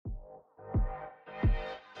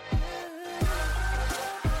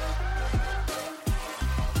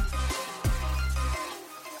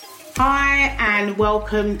Hi and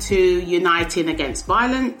welcome to Uniting Against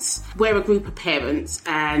Violence. We're a group of parents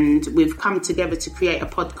and we've come together to create a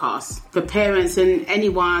podcast for parents and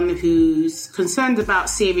anyone who's concerned about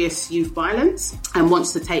serious youth violence and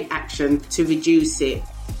wants to take action to reduce it.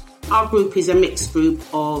 Our group is a mixed group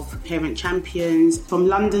of parent champions from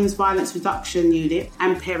London's Violence Reduction Unit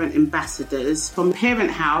and parent ambassadors from Parent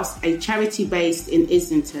House, a charity based in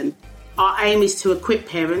Islington. Our aim is to equip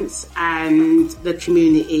parents and the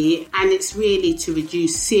community, and it's really to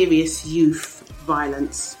reduce serious youth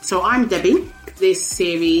violence. So I'm Debbie. This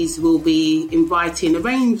series will be inviting a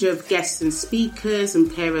range of guests and speakers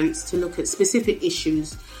and parents to look at specific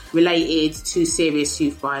issues related to serious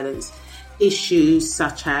youth violence. Issues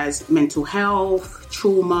such as mental health,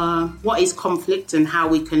 trauma, what is conflict and how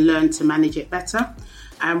we can learn to manage it better,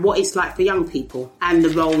 and what it's like for young people, and the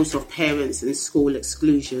roles of parents and school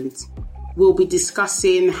exclusions. We'll be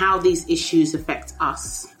discussing how these issues affect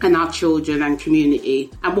us and our children and community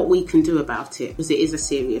and what we can do about it, because it is a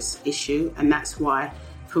serious issue, and that's why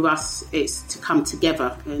for us it's to come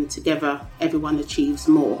together, and together everyone achieves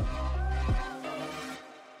more.